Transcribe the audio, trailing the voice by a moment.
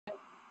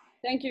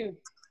Thank you,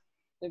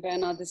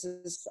 Vivana. This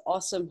is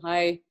awesome.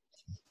 I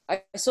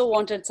so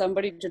wanted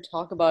somebody to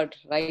talk about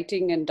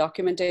writing and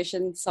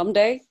documentation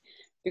someday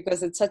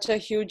because it's such a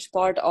huge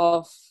part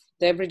of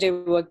the everyday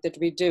work that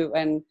we do.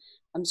 And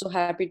I'm so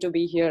happy to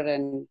be here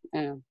and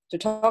to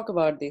talk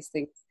about these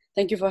things.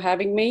 Thank you for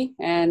having me.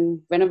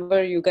 And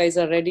whenever you guys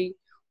are ready,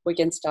 we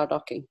can start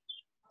talking.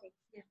 Okay.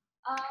 Yeah.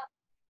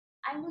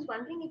 I was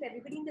wondering if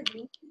everybody in the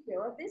room can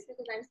hear this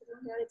because I'm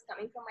sitting here. It's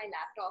coming from my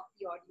laptop,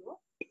 the audio.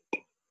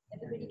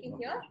 Everybody can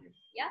hear?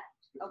 Yeah?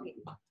 Okay.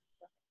 All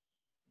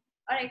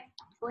right.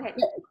 Go ahead.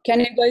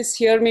 Can you guys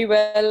hear me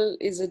well?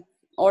 Is it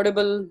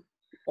audible?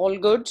 All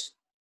good?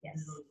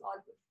 Yes. All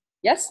good.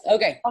 Yes?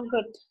 Okay. All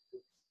good.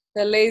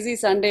 The lazy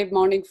Sunday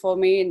morning for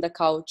me in the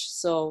couch.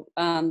 So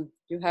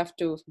you have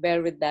to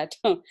bear with that.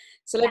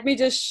 So let me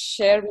just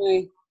share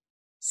my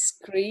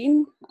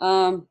screen.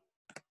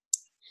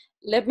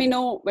 Let me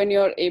know when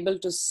you're able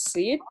to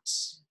see it.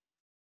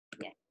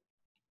 Yeah.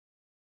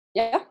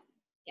 Yeah?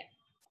 Yeah.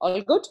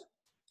 All good?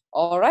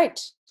 All right.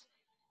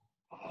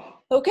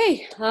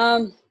 Okay.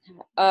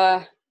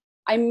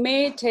 I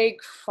may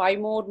take 5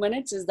 more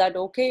minutes. Is that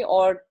okay?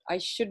 Or I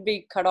should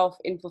be cut off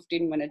in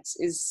 15 minutes.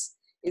 Is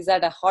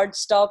that a hard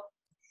stop?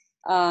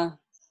 No,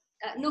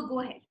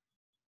 go ahead.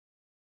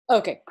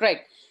 Okay, great.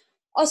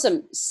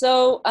 Awesome.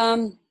 So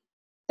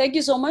thank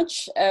you so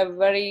much. A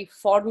very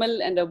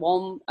formal and a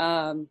warm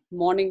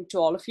morning to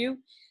all of you.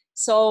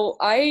 So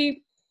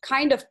I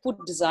kind of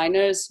put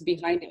designers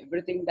behind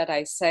everything that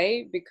I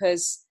say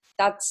because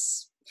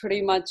that's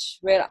pretty much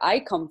where I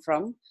come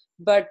from.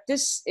 But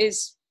this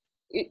is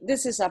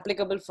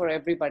applicable for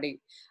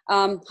everybody.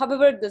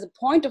 However, the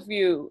point of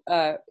view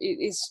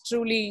is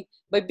truly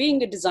by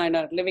being a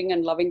designer, living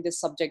and loving this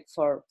subject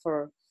for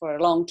a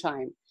long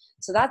time.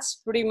 So that's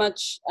pretty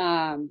much,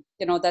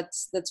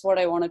 that's what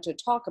I wanted to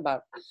talk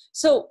about.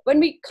 So when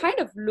we kind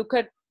of look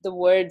at the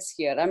words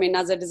here, I mean,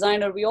 as a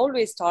designer, we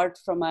always start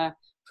from a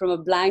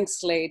blank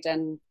slate,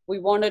 and we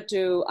wanted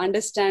to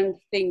understand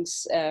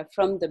things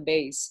from the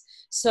base.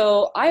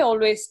 So I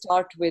always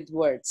start with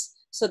words.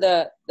 So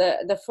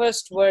the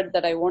first word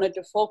that I wanted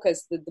to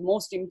focus, the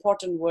most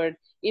important word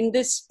in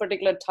this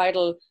particular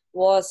title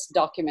was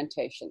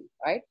documentation,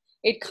 right?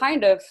 It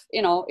kind of,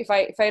 if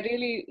I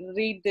really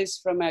read this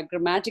from a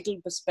grammatical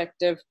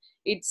perspective,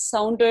 it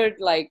sounded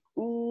like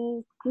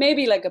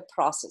maybe like a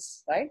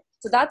process, right?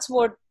 So that's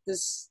what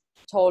this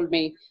told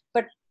me.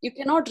 But you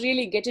cannot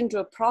really get into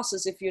a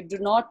process if you do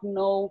not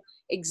know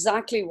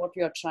exactly what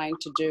you're trying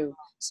to do.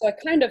 So I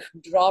kind of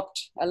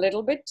dropped a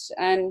little bit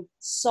and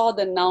saw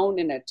the noun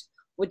in it,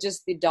 which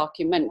is the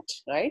document,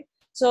 right?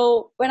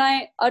 So when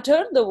I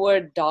utter the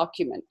word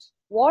document,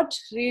 what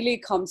really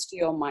comes to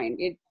your mind?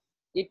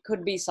 It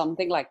could be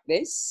something like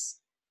this.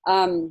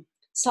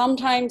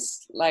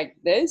 Sometimes like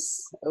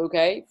this,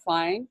 okay,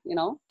 fine,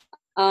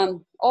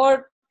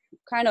 or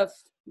kind of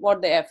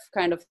what the F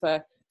kind of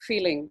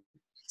feeling.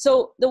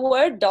 So the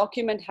word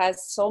document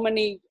has so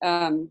many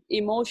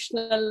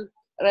emotional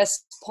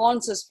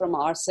responses from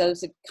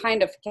ourselves. It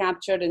kind of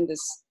captured in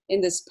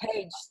this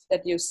page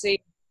that you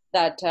see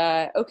that,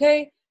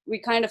 okay, we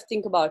kind of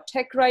think about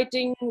tech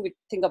writing, we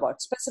think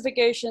about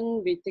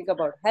specification, we think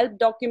about help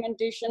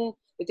documentation,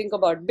 we think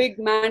about big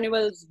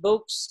manuals,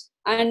 books,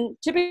 and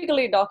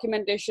typically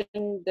documentation,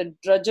 the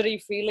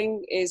drudgery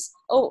feeling is,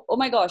 oh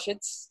my gosh,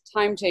 it's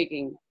time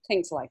taking,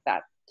 things like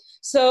that.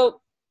 So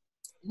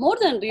more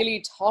than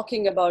really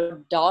talking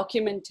about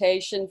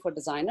documentation for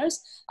designers,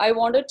 I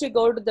wanted to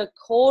go to the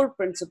core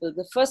principles,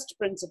 the first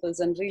principles,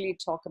 and really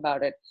talk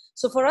about it.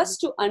 So for us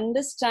to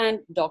understand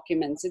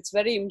documents, it's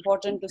very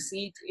important to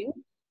see it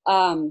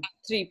in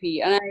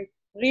 3P. And I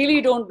really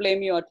don't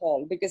blame you at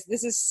all, because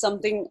this is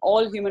something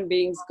all human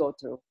beings go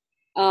through.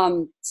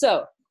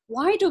 So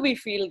why do we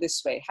feel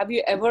this way? Have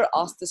you ever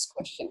asked this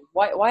question?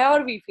 Why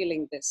are we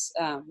feeling this,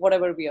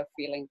 whatever we are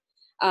feeling?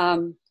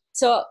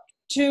 So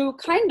to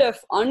kind of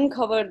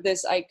uncover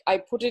this,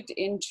 I put it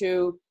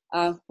into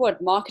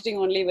what marketing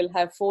only will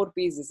have 4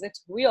 P's, is it?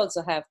 We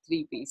also have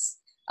 3 P's.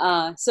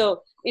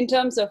 So in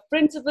terms of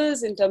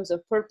principles, in terms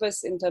of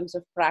purpose, in terms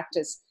of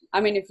practice, I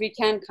mean, if we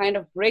can kind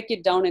of break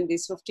it down in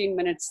these 15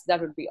 minutes,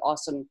 that would be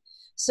awesome.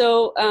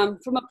 So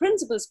from a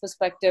principles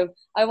perspective,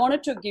 I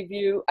wanted to give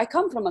you, I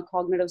come from a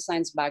cognitive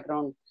science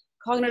background.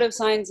 Cognitive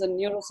science and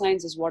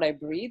neuroscience is what I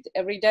breathe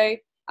every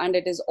day. And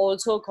it is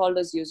also called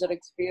as user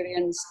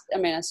experience, I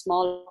mean, a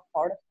small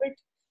part of it.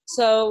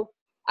 So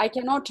I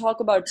cannot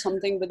talk about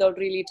something without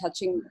really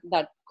touching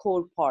that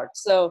core part.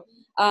 So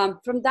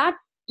from that,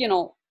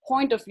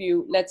 point of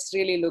view, let's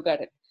really look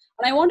at it.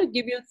 And I want to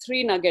give you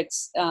 3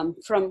 nuggets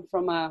from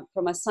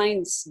a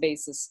science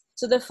basis.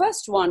 So the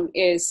first one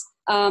is,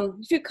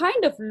 if you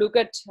kind of look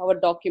at our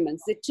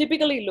documents, they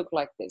typically look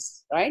like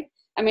this, right?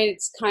 I mean,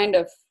 it's kind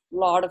of a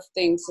lot of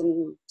things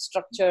and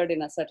structured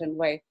in a certain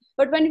way.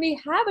 But when we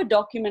have a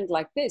document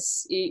like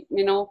this,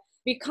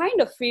 we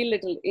kind of feel a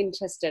little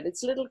interested.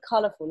 It's a little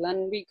colorful,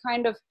 and we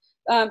kind of,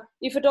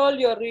 if at all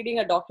you're reading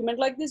a document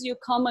like this, you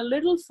come a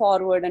little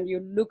forward and you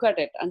look at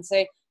it and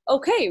say,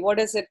 okay, what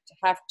does it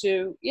have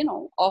to,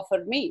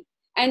 offer me?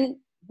 And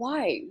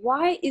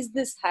Why is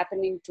this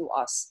happening to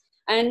us?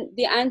 And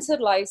the answer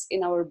lies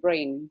in our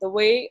brain, the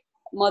way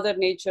Mother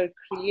Nature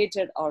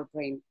created our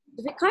brain.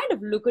 If you kind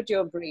of look at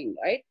your brain,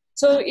 right?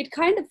 So it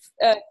kind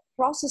of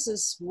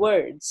processes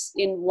words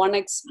in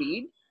 1x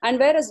speed, and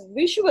whereas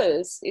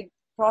visuals, it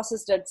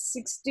processed at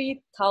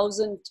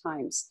 60,000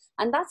 times.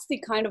 And that's the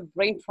kind of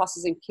brain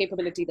processing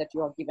capability that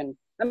you are given.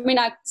 I mean,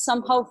 I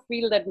somehow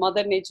feel that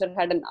Mother Nature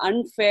had an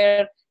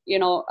unfair,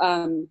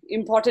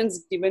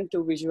 importance given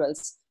to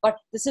visuals. But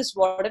this is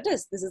what it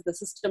is. This is the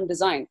system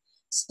design.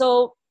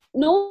 So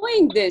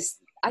knowing this,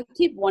 I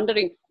keep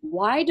wondering,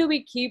 why do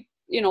we keep,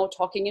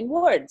 talking in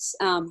words?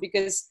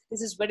 Because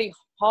this is very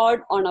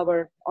hard on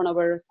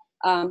our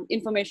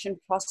information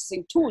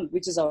processing tool,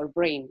 which is our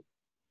brain.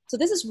 So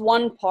this is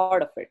one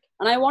part of it.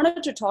 And I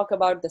wanted to talk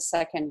about the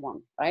second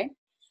one, right?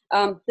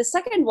 The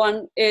second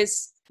one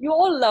is, you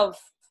all love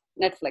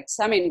Netflix.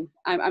 I mean,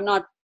 I'm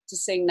not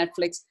just saying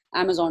Netflix,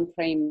 Amazon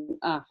Prime,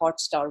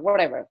 Hotstar,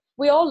 whatever.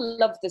 We all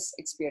love this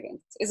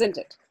experience, isn't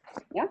it?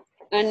 Yeah.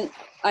 And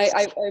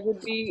I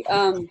would be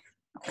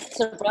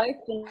surprised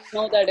to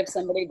know that if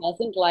somebody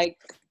doesn't like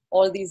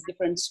all these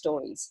different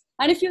stories.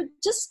 And if you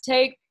just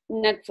take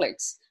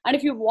Netflix and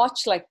if you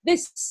watch like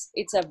this,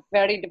 it's a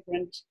very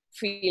different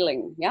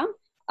feeling. Yeah.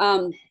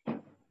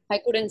 I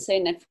couldn't say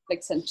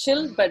Netflix and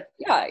chill, but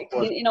yeah,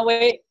 in a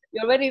way,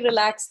 you're very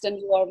relaxed and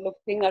you are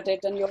looking at it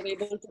and you're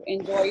able to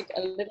enjoy it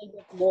a little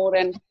bit more.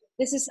 And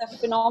this is a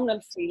phenomenal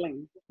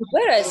feeling.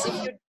 Whereas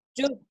if you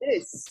do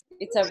this,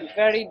 it's a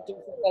very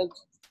difficult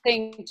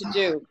thing to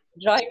do.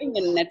 Driving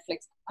in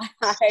Netflix,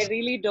 I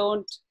really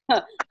don't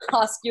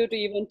ask you to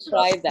even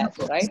try that,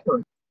 right?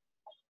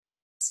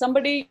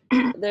 Somebody,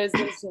 there's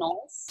this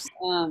noise.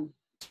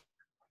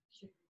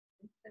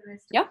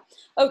 Yeah,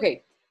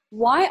 okay.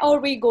 Why are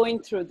we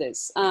going through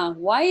this?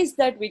 Why is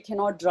that we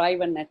cannot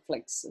drive on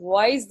Netflix?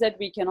 Why is that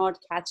we cannot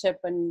catch up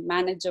and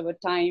manage our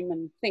time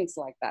and things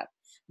like that?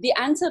 The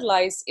answer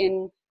lies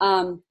in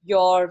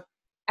your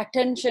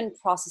attention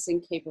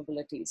processing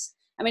capabilities.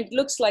 I mean, it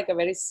looks like a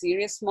very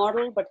serious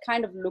model, but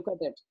kind of look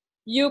at it.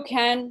 You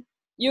can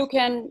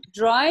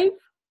drive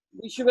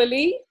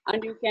visually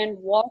and you can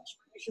watch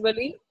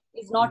visually.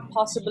 Is not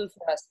possible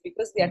for us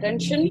because the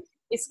attention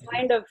is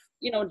kind of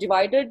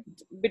divided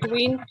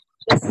between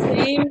the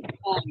same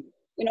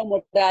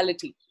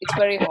modality. It's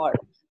very hard.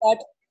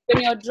 But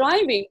when you're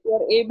driving,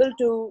 you're able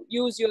to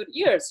use your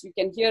ears. You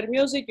can hear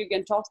music, you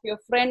can talk to your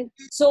friend.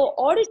 So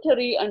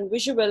auditory and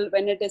visual,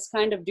 when it is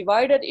kind of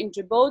divided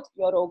into both,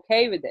 you're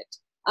okay with it.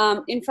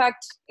 In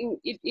fact,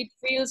 it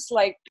feels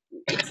like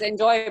it's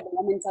enjoyable.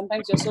 I mean,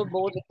 sometimes you're so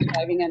bored with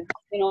driving and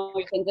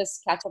you can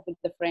just catch up with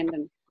the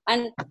friend.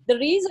 And the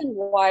reason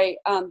why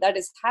that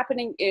is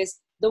happening is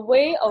the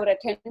way our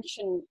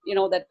attention,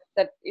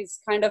 that is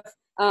kind of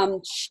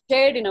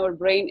shared in our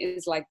brain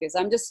is like this.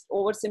 I'm just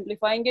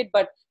oversimplifying it,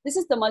 but this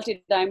is the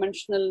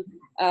multidimensional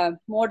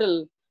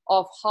model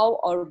of how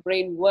our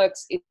brain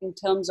works in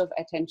terms of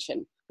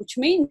attention, which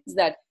means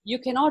that you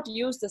cannot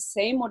use the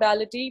same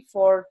modality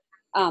for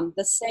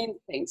the same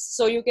things.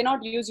 So you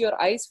cannot use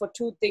your eyes for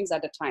two things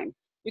at a time.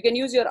 You can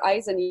use your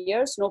eyes and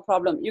ears, no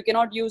problem. You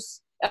cannot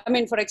use, I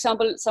mean, for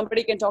example,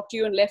 somebody can talk to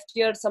you in left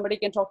ear, somebody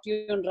can talk to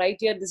you in right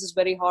ear. This is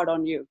very hard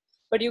on you,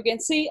 but you can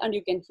see and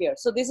you can hear.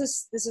 So this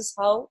is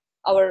how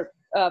our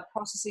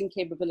processing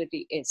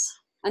capability is.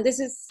 And this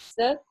is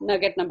the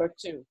nugget number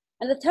 2.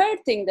 And the third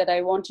thing that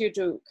I want you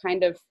to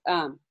kind of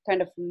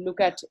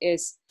look at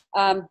is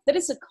there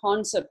is a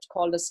concept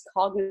called as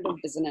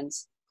cognitive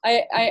dissonance.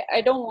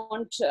 I don't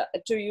want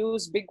to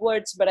use big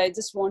words, but I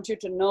just want you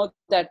to know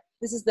that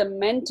this is the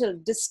mental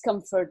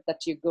discomfort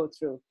that you go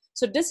through.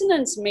 So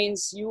dissonance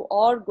means you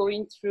are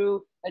going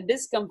through a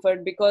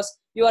discomfort because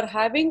you are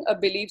having a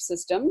belief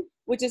system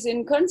which is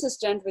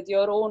inconsistent with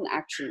your own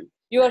action.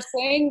 You are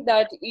saying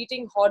that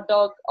eating hot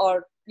dog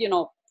or,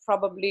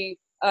 probably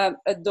a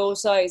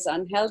dosa is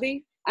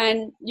unhealthy,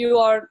 and you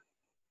are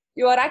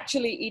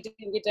actually eating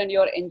it and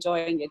you're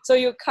enjoying it. So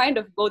you kind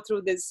of go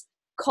through this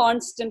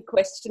constant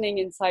questioning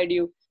inside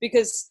you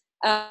because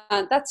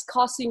that's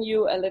causing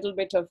you a little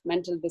bit of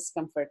mental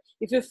discomfort.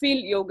 If you feel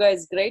yoga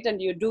is great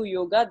and you do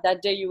yoga,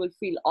 that day you will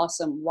feel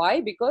awesome.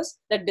 Why? Because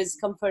that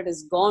discomfort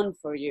is gone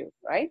for you,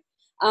 right?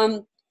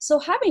 So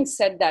having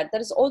said that, there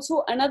is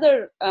also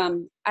another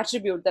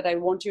attribute that I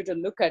want you to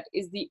look at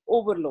is the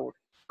overload,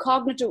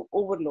 cognitive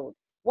overload.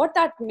 What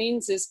that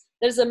means is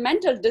there's a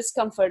mental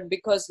discomfort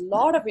because a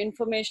lot of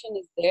information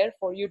is there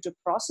for you to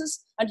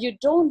process and you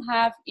don't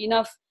have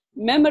enough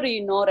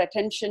memory nor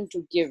attention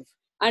to give.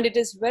 And it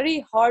is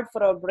very hard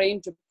for our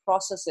brain to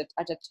process it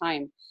at a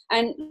time.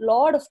 And a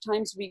lot of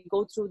times we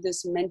go through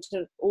this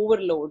mental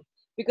overload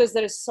because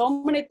there is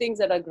so many things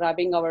that are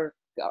grabbing our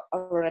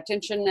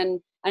attention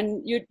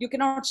and you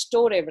cannot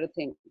store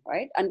everything,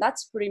 right? And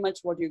that's pretty much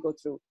what you go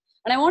through.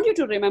 And I want you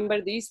to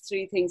remember these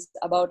 3 things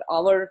about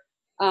our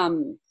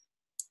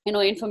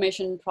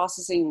information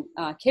processing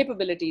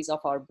capabilities of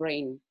our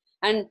brain.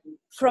 And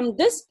from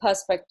this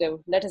perspective,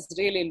 let us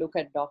really look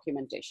at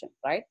documentation,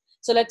 right?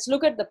 So let's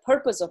look at the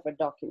purpose of a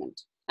document.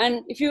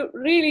 And if you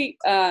really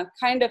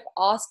kind of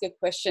ask a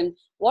question,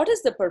 what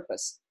is the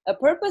purpose? A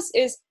purpose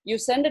is you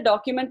send a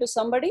document to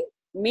somebody,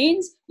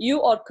 means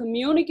you are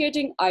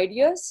communicating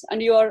ideas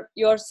and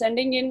you're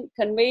sending in,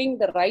 conveying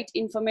the right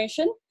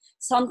information.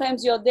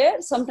 Sometimes you're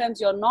there,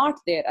 sometimes you're not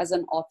there as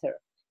an author.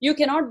 You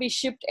cannot be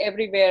shipped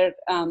everywhere,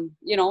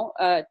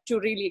 to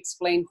really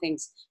explain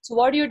things. So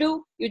what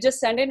do? You just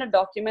send in a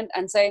document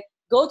and say,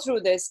 go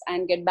through this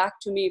and get back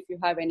to me if you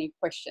have any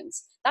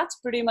questions. That's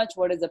pretty much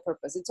what is the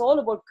purpose. It's all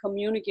about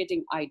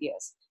communicating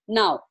ideas.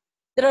 Now,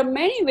 there are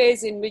many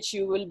ways in which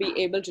you will be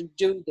able to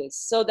do this.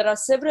 So there are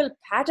several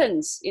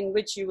patterns in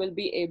which you will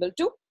be able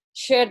to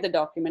share the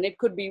document. It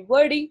could be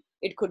wordy,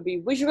 it could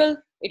be visual,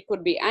 it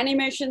could be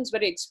animations,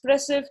 very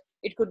expressive,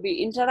 it could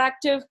be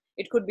interactive,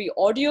 it could be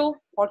audio,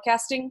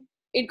 podcasting,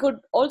 it could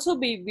also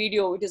be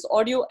video, it is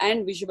audio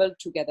and visual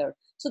together.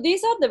 So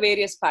these are the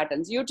various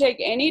patterns. You take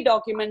any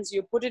documents,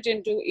 you put it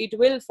into, it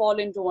will fall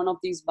into one of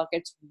these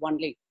buckets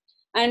only.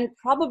 And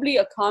probably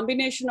a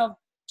combination of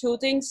two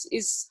things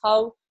is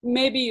how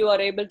maybe you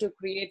are able to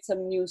create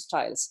some new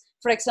styles.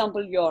 For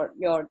example,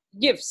 your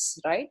GIFs,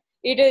 right?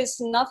 It is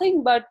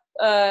nothing but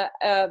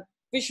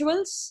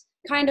visuals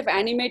kind of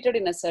animated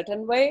in a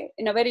certain way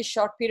in a very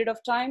short period of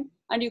time,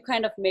 and you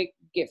kind of make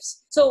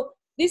GIFs. So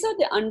these are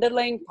the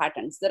underlying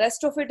patterns. The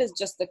rest of it is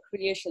just the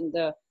creation,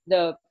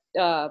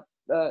 the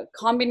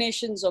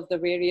combinations of the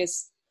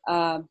various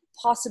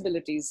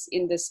possibilities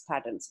in these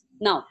patterns.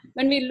 Now,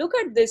 when we look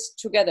at this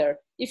together,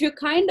 if you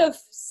kind of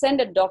send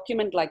a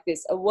document like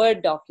this, a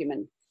Word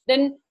document,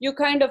 then you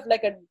kind of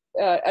like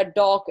a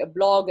doc, a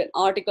blog, an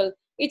article,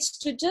 it's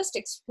to just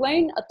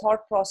explain a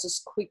thought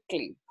process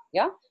quickly.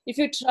 Yeah. If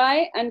you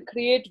try and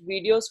create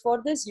videos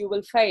for this, you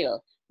will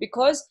fail,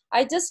 because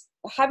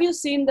have you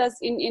seen this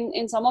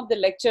in some of the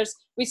lectures?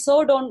 We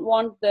so don't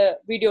want the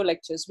video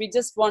lectures. We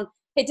just want,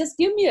 hey, just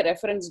give me a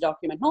reference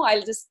document. No,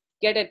 I'll just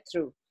get it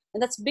through.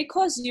 And that's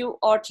because you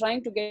are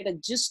trying to get a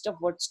gist of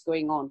what's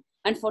going on.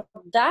 And for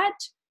that,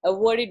 a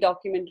wordy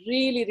document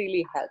really,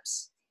 really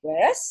helps.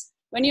 Whereas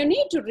when you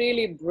need to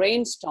really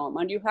brainstorm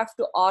and you have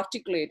to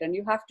articulate and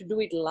you have to do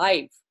it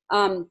live,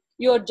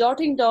 you're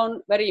jotting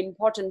down very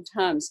important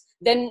terms.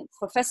 Then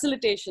for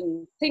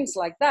facilitation, things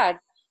like that,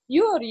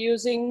 you are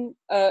using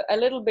a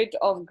little bit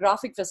of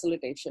graphic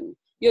facilitation.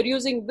 You're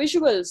using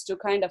visuals to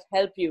kind of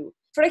help you.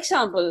 For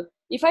example,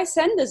 if I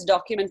send this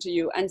document to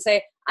you and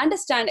say,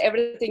 understand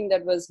everything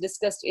that was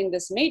discussed in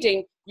this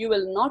meeting, you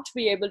will not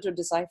be able to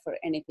decipher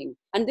anything.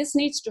 And this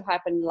needs to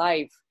happen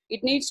live.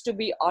 It needs to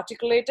be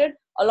articulated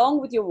along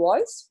with your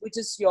voice, which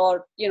is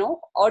your,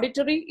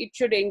 auditory. It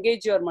should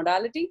engage your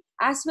modality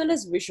as well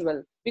as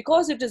visual.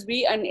 Because it is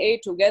B and A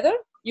together,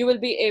 you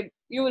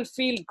will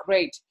feel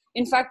great.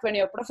 In fact, when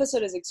your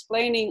professor is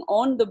explaining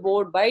on the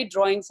board by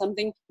drawing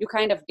something, you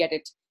kind of get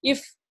it.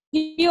 If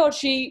he or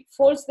she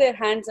folds their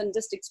hands and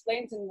just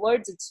explains in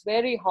words, it's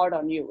very hard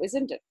on you,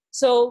 isn't it?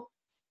 So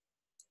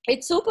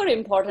it's super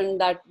important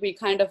that we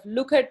kind of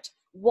look at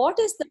what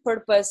is the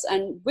purpose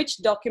and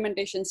which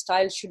documentation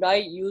style should I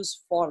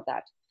use for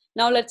that.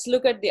 Now let's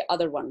look at the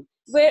other one,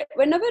 where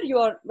whenever you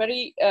are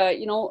very,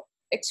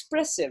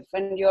 expressive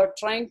and you're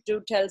trying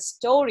to tell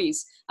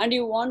stories and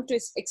you want to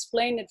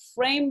explain it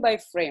frame by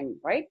frame,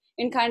 right?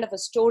 In kind of a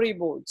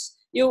storyboards,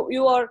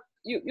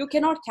 you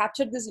cannot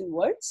capture this in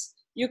words.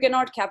 You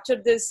cannot capture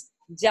this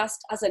just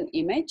as an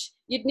image.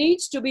 It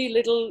needs to be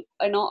little,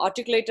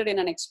 articulated in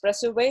an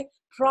expressive way.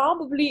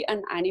 Probably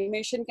an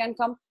animation can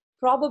come,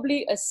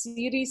 probably a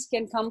series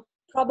can come,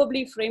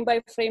 probably frame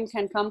by frame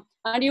can come,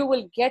 and you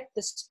will get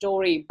the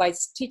story by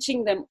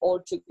stitching them all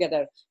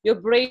together. Your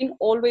brain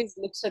always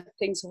looks at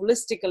things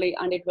holistically,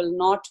 and it will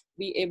not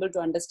be able to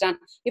understand.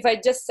 If I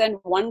just send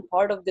one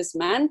part of this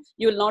man,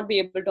 you will not be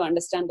able to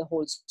understand the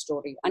whole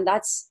story. And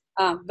that's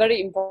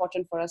very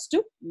important for us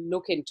to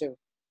look into.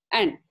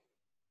 And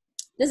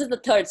this is the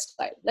third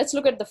style. Let's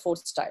look at the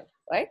fourth style,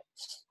 right?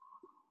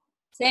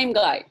 Same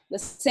guy, the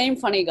same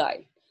funny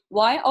guy.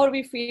 Why are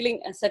we feeling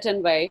a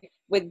certain way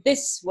with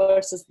this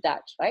versus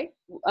that, right?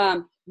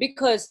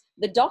 Because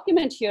the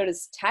document here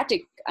is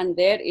static and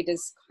there it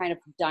is kind of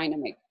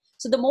dynamic.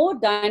 So the more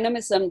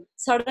dynamism,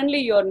 suddenly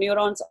your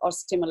neurons are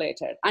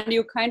stimulated and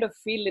you kind of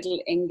feel a little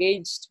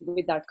engaged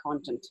with that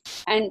content.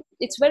 And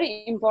it's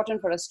very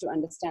important for us to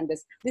understand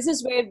this. This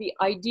is where the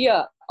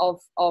idea of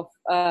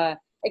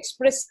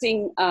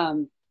expressing,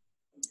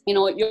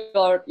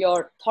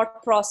 your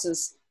thought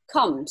process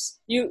comes.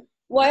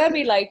 Why are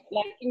we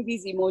liking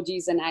these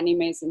emojis and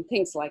animes and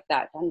things like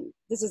that? And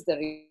this is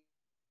the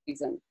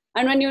reason.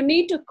 And when you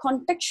need to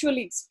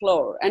contextually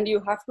explore and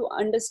you have to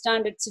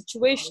understand it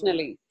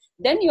situationally,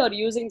 then you're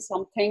using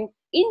something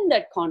in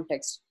that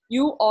context.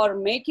 You are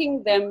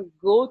making them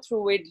go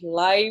through it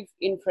live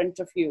in front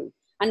of you.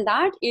 And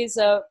that is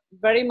a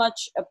very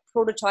much a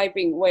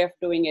prototyping way of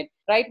doing it.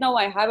 Right now,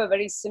 I have a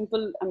very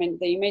simple,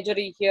 the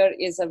imagery here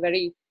is a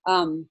very,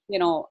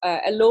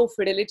 a low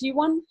fidelity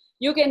one.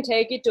 You can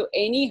take it to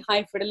any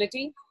high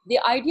fidelity. The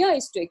idea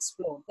is to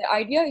explore. The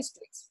idea is to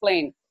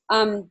explain.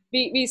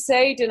 We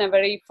say it in a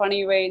very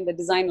funny way in the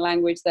design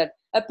language that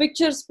a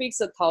picture speaks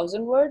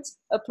 1,000 words,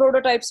 a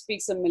prototype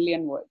speaks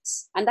 1,000,000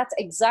 words. And that's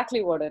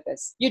exactly what it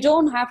is. You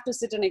don't have to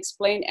sit and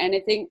explain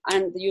anything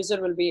and the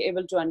user will be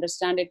able to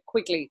understand it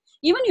quickly.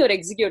 Even your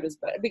executives,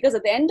 because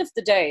at the end of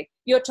the day,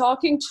 you're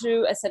talking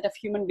to a set of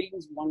human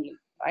beings only,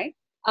 right?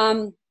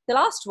 The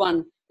last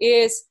one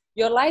is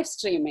your live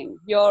streaming,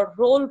 your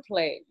role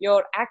play,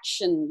 your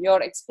action,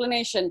 your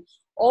explanation,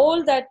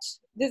 all that.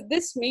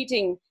 This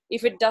meeting,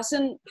 if it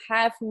doesn't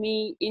have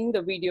me in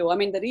the video, I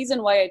mean, the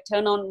reason why I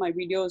turn on my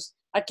videos,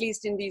 at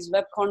least in these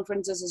web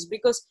conferences, is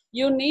because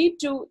you need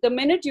to, the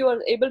minute you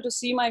are able to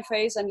see my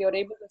face and you're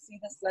able to see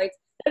the slides,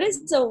 that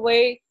is a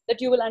way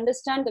that you will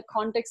understand the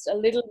context a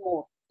little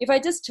more. If I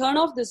just turn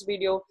off this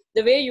video,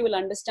 the way you will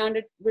understand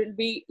it will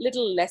be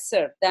little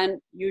lesser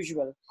than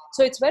usual.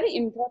 So it's very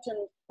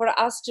important for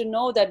us to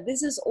know that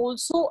this is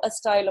also a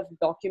style of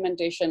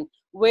documentation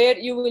where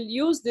you will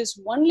use this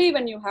only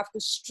when you have to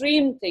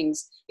stream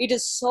things. It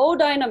is so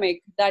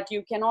dynamic that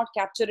you cannot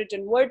capture it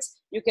in words,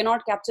 you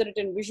cannot capture it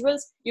in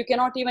visuals, you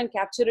cannot even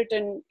capture it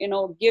in,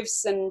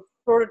 GIFs and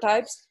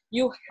prototypes.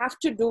 You have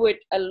to do it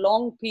a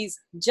long piece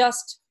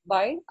just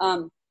by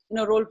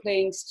role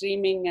playing,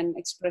 streaming, and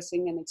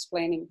expressing and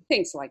explaining,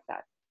 things like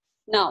that.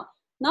 Now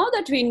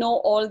that we know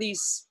all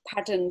these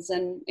patterns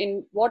and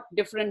in what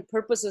different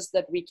purposes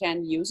that we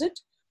can use it,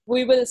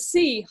 we will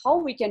see how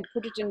we can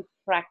put it in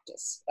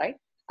practice, right?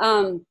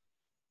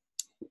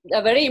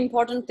 A very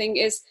important thing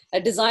is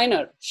a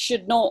designer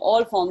should know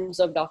all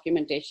forms of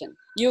documentation.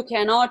 You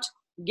cannot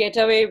get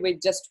away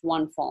with just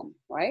one form,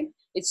 right?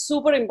 It's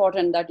super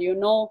important that you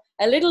know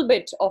a little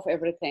bit of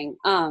everything.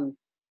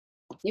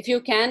 If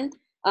you can,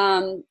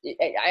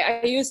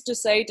 I used to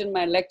say it in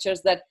my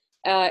lectures that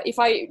if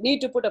I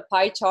need to put a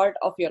pie chart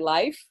of your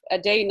life, a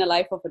day in the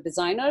life of a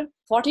designer,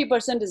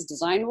 40% is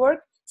design work,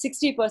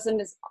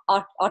 60% is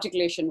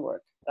articulation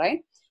work,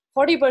 right?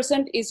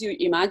 40% is you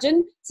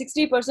imagine,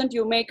 60%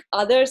 you make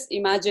others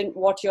imagine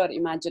what you're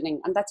imagining.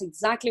 And that's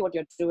exactly what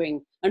you're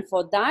doing. And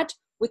for that,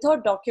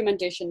 without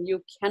documentation,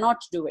 you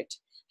cannot do it.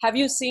 Have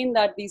you seen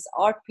that these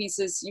art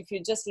pieces, if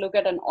you just look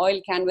at an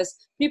oil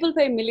canvas, people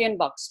pay $1 million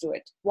to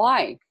it?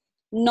 Why?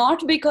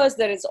 Not because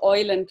there is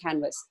oil and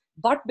canvas,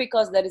 but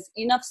because there is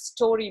enough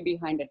story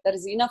behind it. There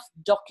is enough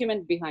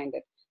document behind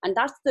it. And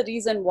that's the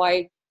reason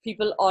why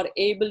people are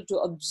able to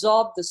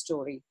absorb the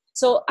story.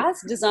 So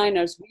as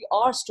designers, we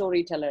are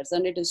storytellers,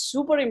 and it is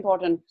super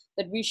important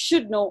that we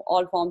should know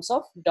all forms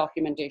of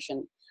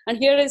documentation. And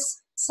here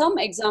is some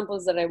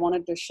examples that I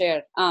wanted to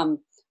share.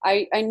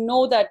 I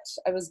know that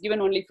I was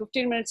given only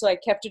 15 minutes, so I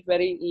kept it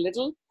very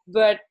little.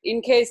 But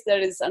in case there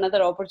is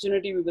another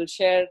opportunity, we will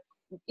share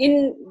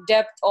in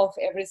depth of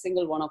every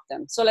single one of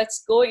them. So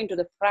let's go into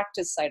the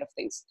practice side of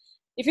things.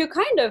 If you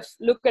kind of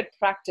look at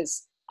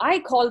practice, I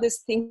call this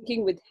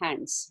thinking with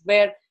hands,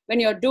 where when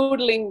you're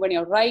doodling, when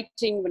you're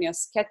writing, when you're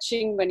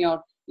sketching, when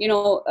you're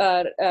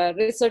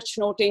research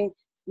noting,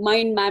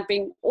 mind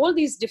mapping, all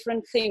these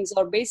different things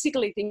are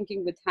basically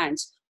thinking with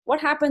hands. What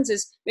happens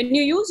is when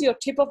you use your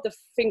tip of the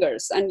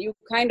fingers and you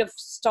kind of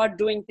start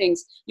doing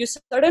things, you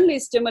suddenly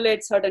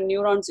stimulate certain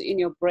neurons in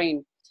your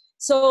brain.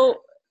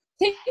 So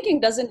thinking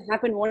doesn't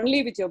happen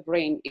only with your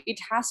brain. It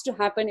has to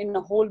happen in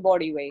a whole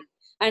body way.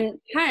 And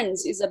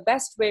hands is the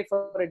best way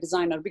for a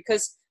designer,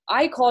 because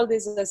I call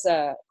this as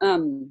a,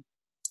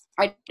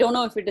 I don't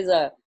know if it is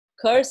a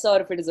curse or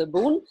if it is a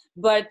boon,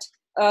 but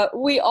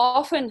we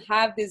often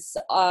have this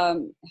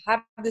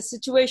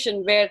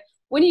situation where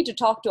we need to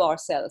talk to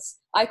ourselves.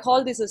 I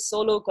call this a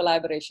solo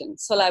collaboration,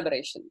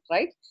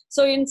 right?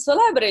 So in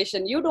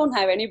collaboration, you don't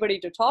have anybody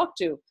to talk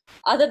to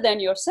other than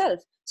yourself.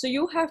 So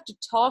you have to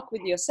talk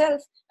with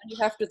yourself and you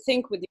have to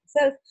think with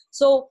yourself.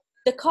 So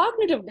the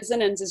cognitive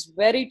dissonance is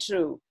very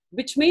true,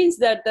 which means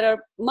that there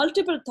are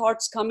multiple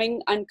thoughts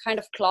coming and kind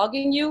of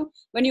clogging you.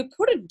 When you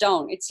put it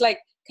down, it's like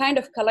kind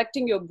of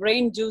collecting your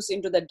brain juice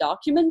into the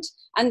document,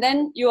 and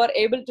then you are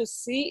able to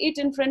see it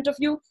in front of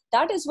you.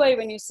 That is why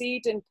when you see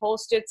it in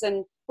Post-its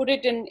and put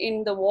it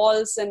in the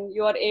walls and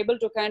you are able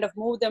to kind of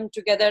move them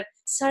together,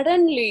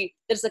 suddenly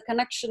there's a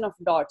connection of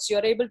dots.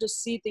 You're able to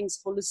see things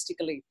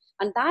holistically.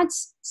 And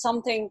that's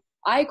something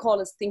I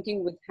call as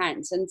thinking with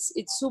hands. And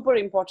it's super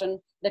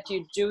important that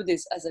you do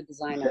this as a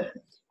designer.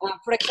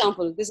 For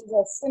example, this is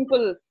a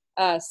simple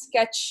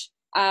sketch.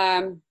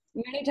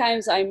 Many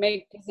times I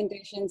make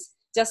presentations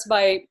just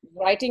by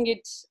writing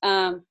it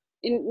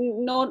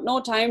in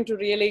no time to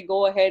really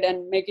go ahead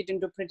and make it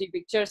into pretty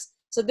pictures.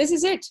 So this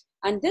is it.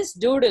 And this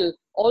doodle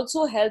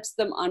also helps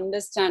them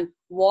understand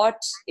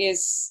what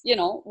is,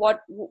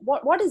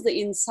 what is the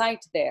insight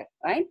there,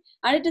 right?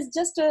 And it is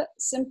just a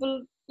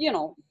simple,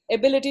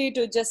 ability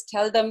to just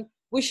tell them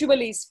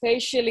visually,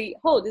 spatially,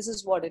 oh, this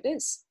is what it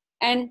is.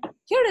 And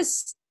here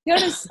is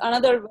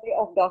another way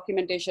of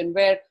documentation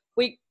where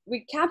we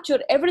capture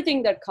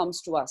everything that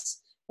comes to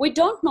us. We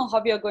don't know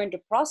how we are going to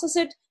process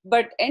it,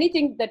 but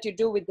anything that you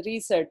do with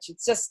research,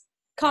 it's just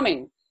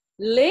coming.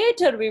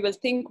 Later, we will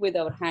think with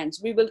our hands.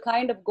 We will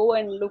kind of go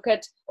and look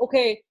at,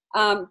 okay,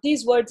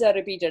 these words are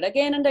repeated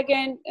again and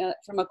again.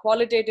 From a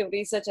qualitative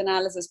research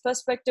analysis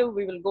perspective,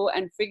 we will go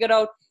and figure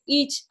out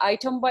each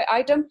item by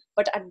item.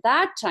 But at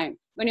that time,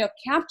 when you're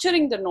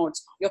capturing the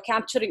notes, you're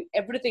capturing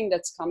everything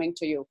that's coming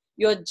to you.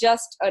 You're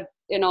just a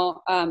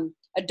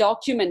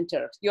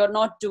documenter. You're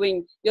not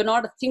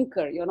a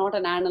thinker. You're not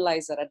an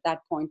analyzer at that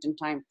point in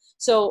time.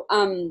 So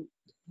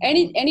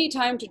any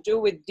time to do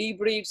with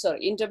debriefs or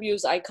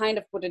interviews, I kind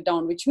of put it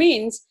down, which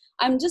means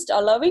I'm just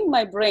allowing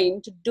my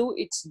brain to do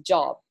its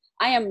job.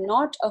 I am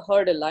not a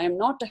hurdle. I am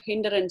not a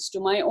hindrance to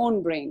my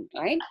own brain,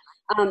 right?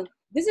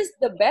 This is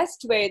the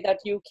best way that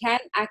you can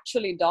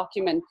actually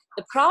document.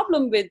 The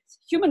problem with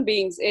human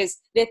beings is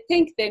they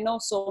think they know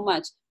so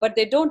much, but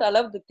they don't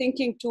allow the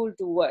thinking tool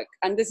to work.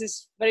 And this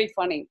is very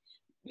funny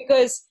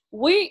because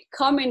we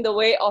come in the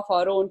way of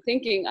our own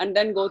thinking and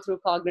then go through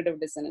cognitive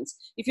dissonance.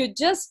 If you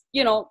just,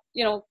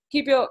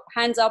 keep your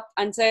hands up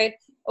and say,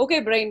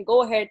 okay, brain,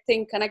 go ahead,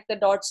 think, connect the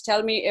dots,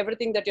 tell me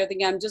everything that you're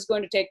thinking. I'm just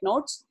going to take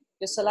notes.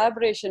 Your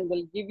collaboration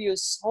will give you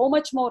so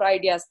much more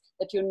ideas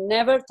that you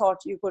never thought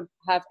you could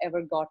have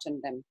ever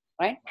gotten them,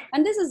 right?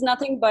 And this is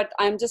nothing but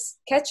I'm just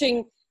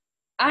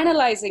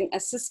analyzing a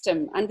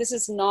system. And this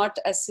is not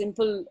a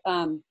simple,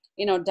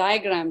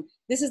 diagram.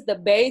 This is the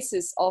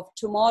basis of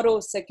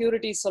tomorrow's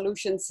security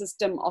solution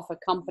system of a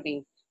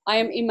company. I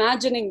am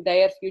imagining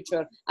their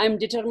future. I'm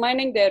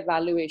determining their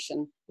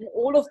valuation. And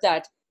all of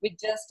that with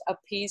just a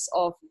piece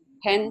of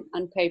pen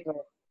and paper.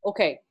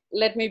 Okay,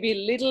 let me be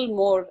a little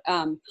more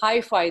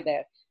hi-fi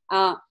there.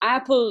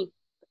 Apple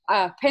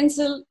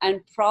pencil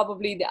and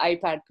probably the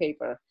iPad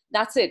paper.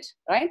 That's it,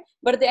 right?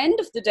 But at the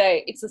end of the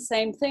day, it's the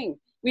same thing.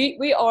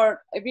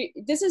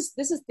 This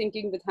is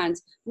thinking with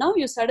hands. Now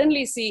you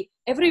suddenly see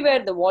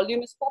everywhere the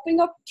volume is popping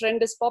up,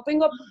 trend is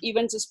popping up,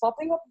 events is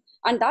popping up,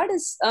 and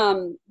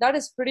that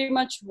is pretty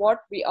much what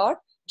we are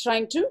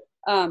trying to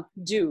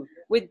do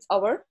with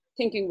our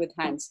thinking with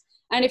hands.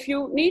 And if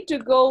you need to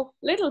go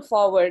little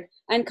forward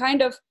and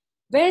kind of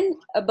when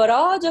a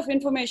barrage of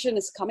information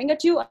is coming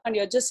at you and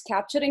you're just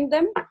capturing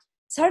them,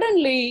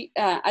 suddenly,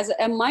 as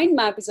a mind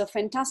map is a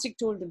fantastic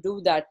tool to do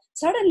that.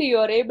 Suddenly you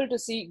are able to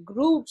see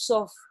groups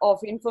of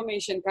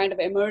information kind of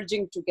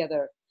emerging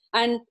together.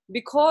 And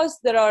because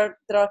there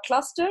are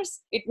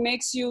clusters, it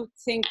makes you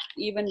think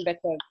even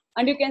better.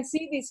 And you can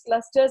see these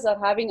clusters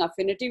are having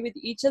affinity with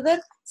each other.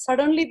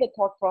 Suddenly the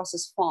thought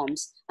process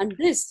forms. And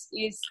this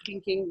is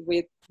thinking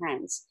with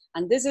hands.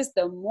 And this is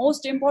the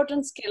most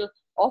important skill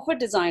of a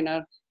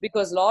designer,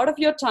 because a lot of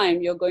your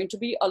time you're going to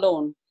be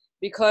alone,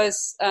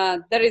 because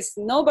there is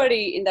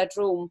nobody in that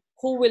room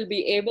who will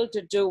be able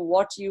to do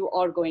what you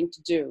are going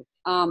to do,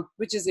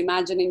 which is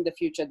imagining the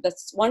future.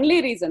 That's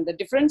only reason. The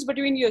difference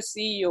between your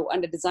CEO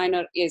and a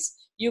designer is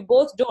you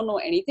both don't know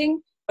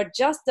anything, but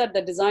just that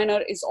the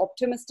designer is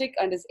optimistic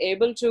and is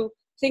able to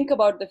think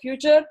about the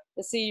future,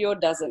 the CEO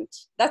doesn't.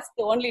 That's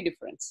the only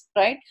difference,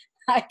 right?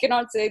 I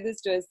cannot say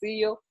this to a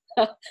CEO.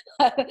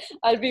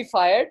 I'll be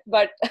fired,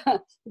 but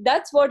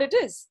that's what it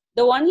is.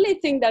 The only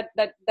thing that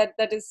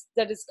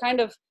is kind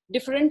of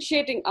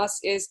differentiating us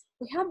is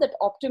we have that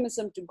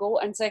optimism to go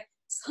and say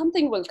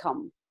something will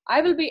come. I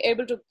will be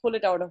able to pull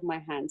it out of my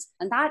hands,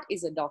 and that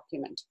is a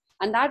document.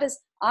 And that is,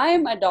 I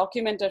am a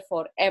documenter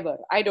forever.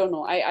 I don't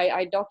know.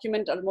 I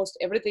document almost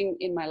everything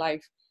in my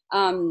life,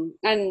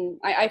 and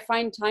I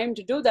find time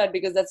to do that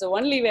because that's the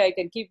only way I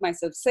can keep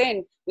myself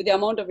sane with the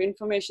amount of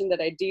information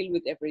that I deal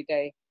with every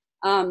day.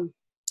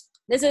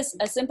 This is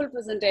a simple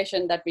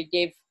presentation that we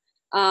gave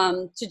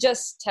to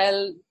just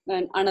tell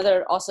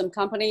another awesome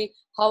company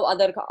how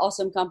other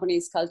awesome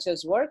companies'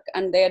 cultures work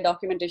and their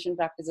documentation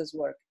practices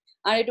work.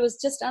 And it was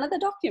just another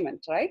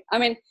document, right? I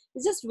mean,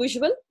 it's just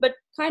visual, but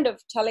kind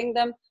of telling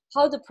them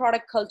how the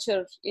product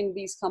culture in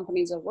these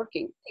companies are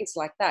working, things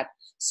like that.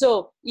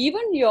 So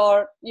even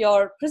your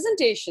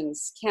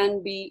presentations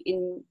can be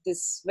in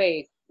this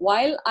way.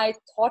 While I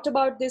thought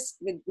about this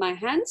with my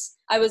hands,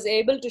 I was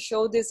able to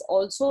show this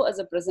also as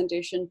a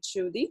presentation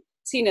to the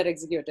senior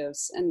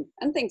executives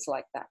and things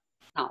like that.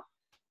 Now,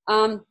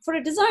 for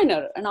a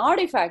designer, an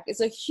artifact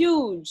is a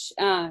huge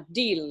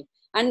deal.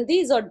 And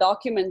these are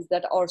documents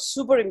that are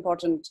super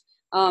important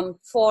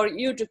for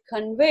you to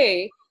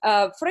convey.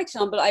 For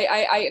example,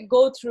 I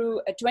go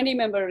through a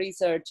 20-member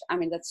research. I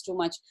mean, that's too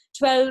much.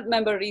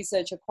 12-member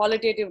research, a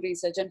qualitative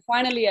research. And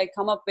finally, I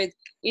come up with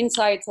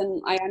insights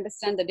and I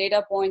understand the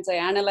data points. I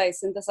analyze,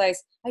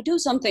 synthesize. I do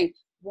something.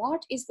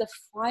 What is the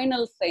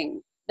final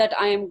thing that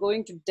I am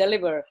going to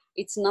deliver?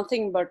 It's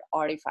nothing but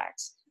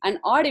artifacts. And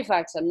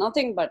artifacts are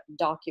nothing but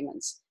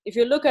documents. If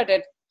you look at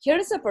it, here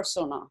is a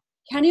persona.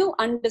 Can you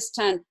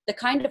understand the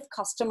kind of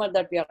customer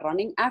that we are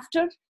running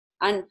after?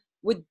 And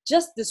with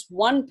just this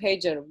one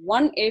pager,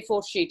 one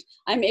A4 sheet,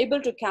 I'm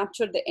able to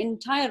capture the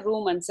entire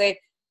room and say,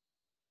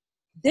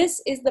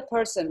 this is the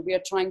person we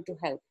are trying to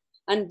help.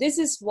 And this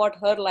is what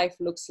her life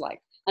looks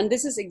like. And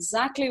this is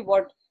exactly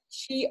what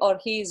she or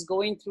he is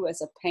going through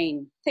as a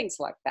pain, things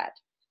like that.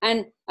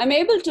 And I'm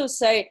able to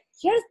say,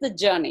 here's the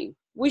journey.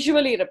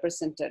 visually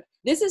represented.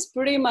 This is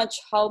pretty much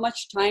how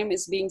much time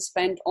is being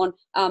spent on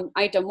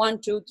item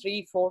 1, 2,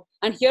 3, 4.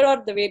 And here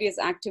are the various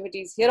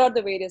activities. Here are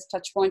the various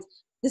touch points.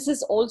 This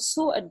is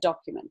also a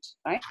document,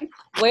 right?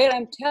 Where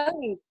I'm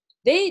telling,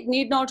 they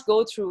need not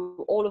go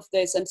through all of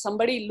this, and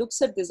somebody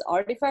looks at this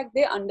artifact,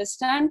 they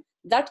understand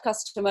that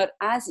customer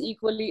as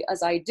equally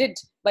as I did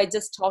by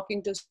just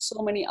talking to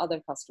so many other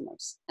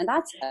customers. And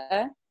that's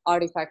an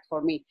artifact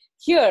for me.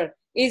 Here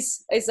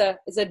is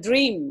a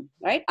dream,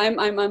 right?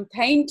 I'm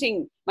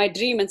painting my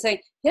dream and saying,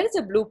 here is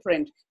a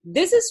blueprint.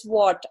 This is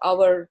what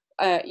our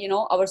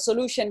our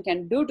solution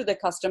can do to the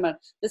customer.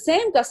 The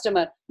same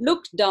customer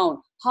looked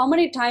down. How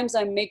many times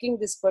I'm making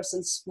this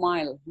person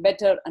smile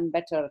better and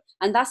better.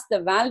 And that's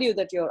the value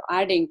that you're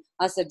adding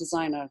as a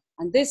designer.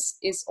 And this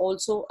is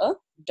also a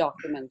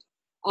document.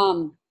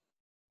 From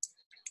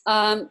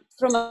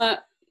a,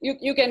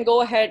 you can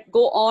go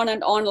on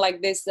and on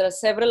like this. There are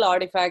several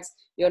artifacts,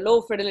 your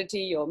low fidelity,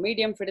 your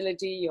medium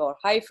fidelity, your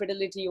high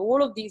fidelity.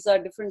 All of these are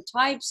different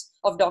types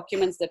of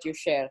documents that you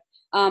share.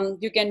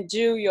 You can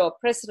do your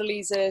press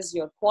releases,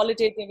 your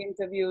qualitative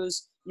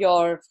interviews,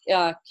 your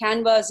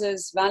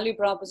canvases, value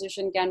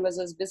proposition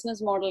canvases,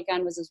 business model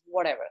canvases,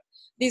 whatever.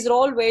 These are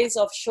all ways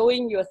of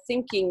showing your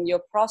thinking,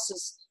 your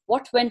process,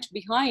 what went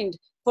behind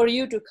for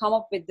you to come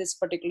up with this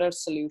particular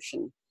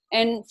solution.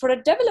 And for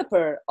a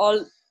developer,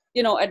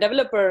 a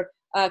developer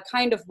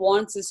kind of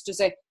wants is to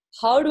say,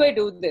 how do I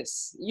do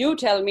this? You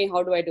tell me,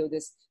 how do I do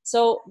this?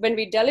 So when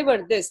we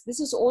deliver this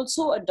is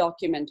also a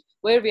document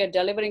where we are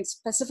delivering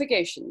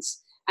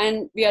specifications,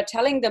 and we are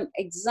telling them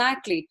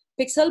exactly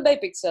pixel by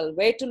pixel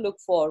where to look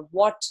for,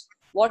 what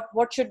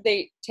should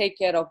they take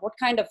care of, what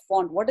kind of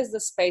font, what is the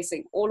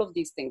spacing, all of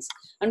these things.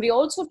 And we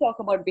also talk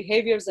about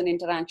behaviors and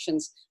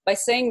interactions by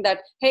saying that,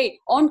 hey,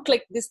 on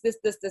click, this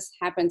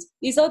happens.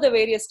 These are the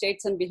various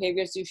states and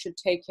behaviors you should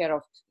take care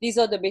of. These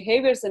are the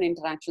behaviors and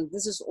interactions.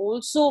 This is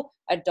also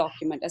a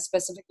document, a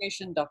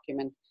specification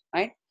document,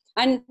 right?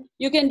 And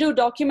you can do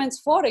documents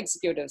for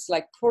executives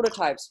like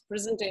prototypes,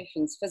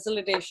 presentations,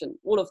 facilitation,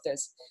 all of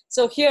this.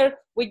 So here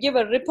we give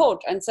a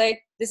report and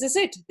say, this is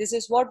it. This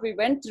is what we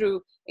went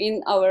through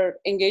in our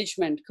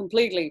engagement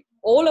completely.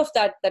 All of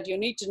that you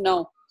need to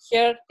know,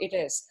 here it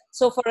is.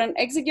 So for an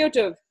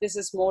executive, this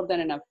is more than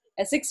enough.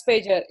 A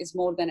 6-pager is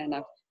more than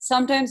enough.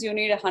 Sometimes you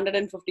need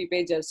 150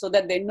 pages so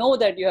that they know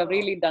that you have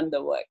really done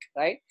the work,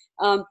 right?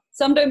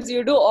 Sometimes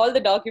you do all the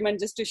document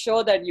just to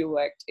show that you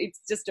worked. It's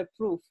just a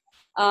proof.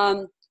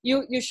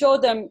 You show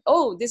them,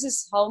 oh, this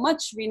is how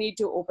much we need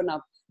to open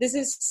up. This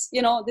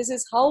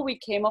is how we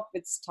came up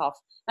with stuff.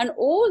 And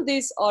all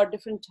these are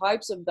different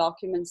types of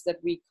documents that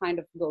we kind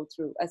of go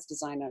through as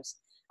designers.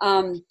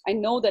 I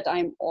know that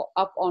I'm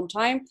up on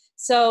time.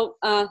 So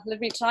let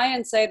me try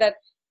and say that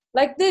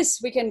like this,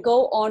 we can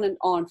go on and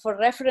on. For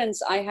reference,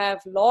 I have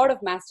a lot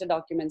of master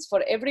documents.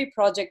 For every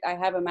project, I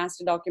have a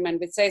master document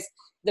which says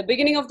the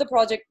beginning of the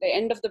project, the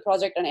end of the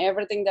project, and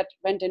everything that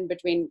went in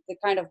between, the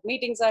kind of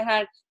meetings I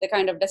had, the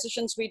kind of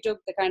decisions we took,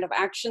 the kind of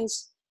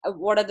actions,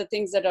 what are the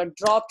things that are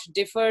dropped,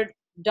 deferred,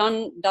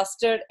 done,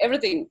 dusted,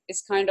 everything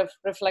is kind of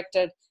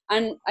reflected.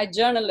 And I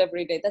journal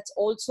every day. That's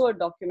also a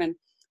document.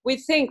 We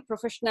think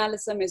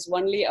professionalism is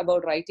only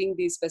about writing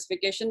the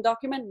specification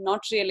document.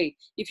 Not really.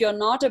 If you're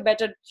not a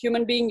better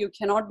human being, you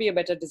cannot be a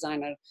better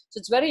designer. So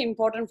it's very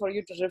important for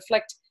you to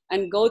reflect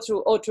and go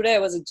through, oh, today I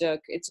was a jerk.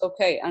 It's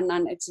okay. And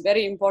it's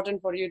very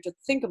important for you to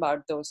think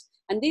about those.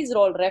 And these are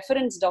all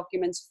reference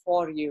documents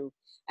for you.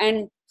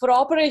 And for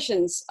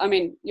operations, I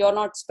mean, you're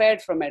not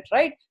spared from it,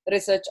 right?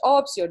 Research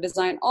ops, your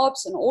design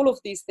ops, and all of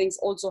these things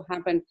also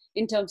happen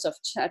in terms of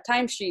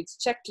timesheets,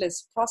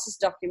 checklists, process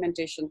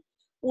documentation,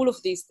 all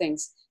of these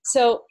things.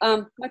 So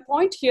my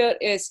point here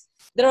is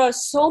there are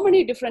so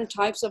many different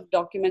types of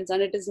documents,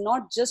 and it is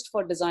not just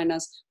for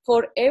designers.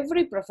 For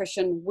every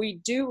profession, we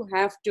do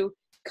have to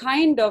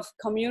kind of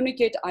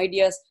communicate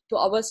ideas to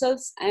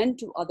ourselves and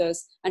to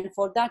others. And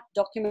for that,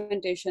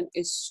 documentation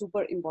is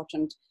super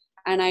important.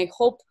 And I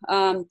hope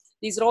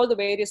these are all the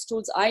various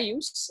tools I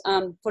use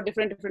for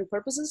different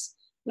purposes.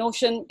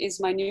 Notion is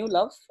my new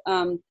love.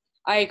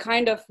 I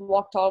kind of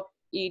walk, talk,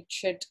 eat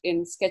shit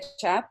in Sketch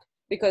app,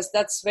 because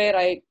that's where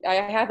I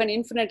have an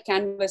infinite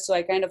canvas. So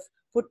I kind of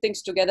put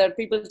things together.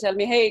 People tell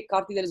me, hey,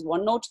 Karthi, there is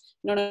OneNote.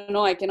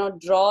 No, I cannot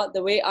draw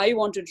the way I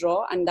want to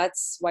draw. And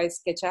that's why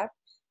Sketch app.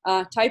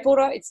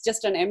 Typora, it's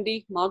just an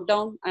MD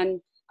markdown. And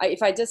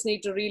if I just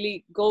need to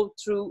really go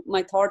through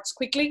my thoughts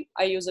quickly,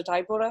 I use a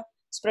Typora.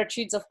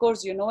 Spreadsheets, of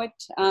course, you know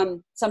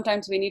it.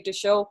 Sometimes we need to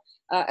show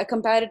a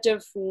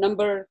comparative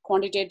number,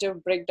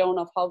 quantitative breakdown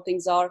of how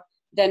things are.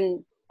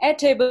 Then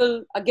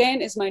Airtable,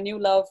 again, is my new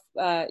love.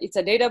 It's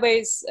a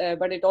database,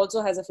 but it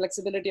also has a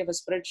flexibility of a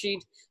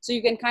spreadsheet. So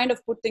you can kind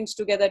of put things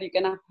together. You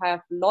can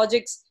have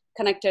logics,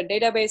 connected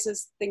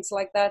databases, things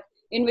like that.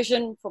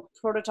 InVision for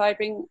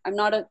prototyping. I'm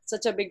not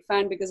such a big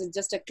fan because it's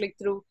just a click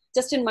through.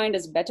 Just in Mind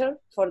is better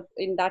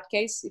in that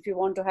case, if you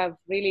want to have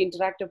really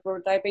interactive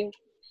prototyping.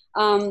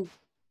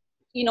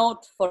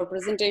 Keynote for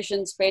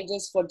presentations,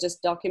 Pages for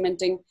just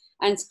documenting,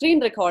 and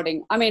screen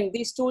recording. I mean,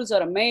 these tools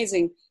are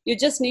amazing. You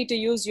just need to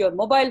use your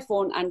mobile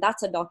phone and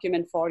that's a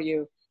document for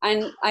you.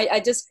 And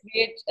I just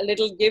create a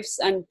little GIFs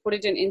and put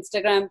it in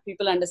Instagram.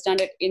 People understand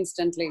it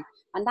instantly.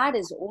 And that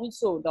is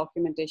also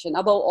documentation.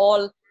 Above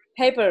all,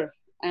 paper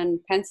and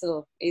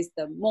pencil is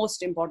the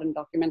most important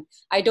document.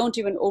 I don't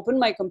even open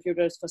my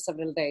computers for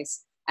several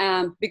days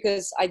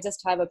because I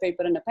just have a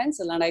paper and a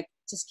pencil and I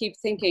just keep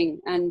thinking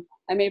and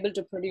I'm able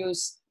to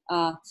produce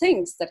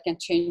things that can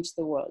change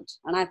the world.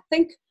 And I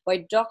think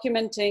by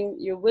documenting,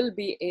 you will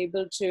be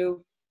able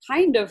to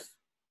kind of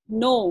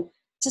know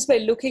just by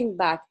looking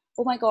back,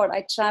 oh my God,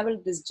 I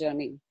traveled this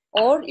journey.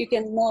 Or you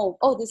can know,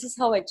 oh, this is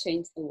how I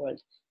changed the world.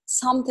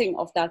 Something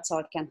of that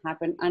sort can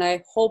happen. And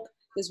I hope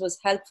this was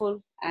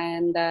helpful.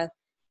 And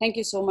thank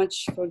you so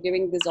much for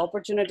giving this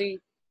opportunity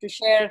to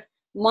share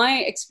my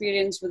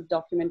experience with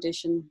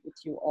documentation with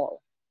you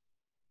all.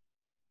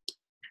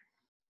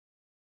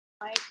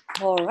 Right.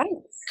 All right.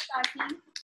 Karthi.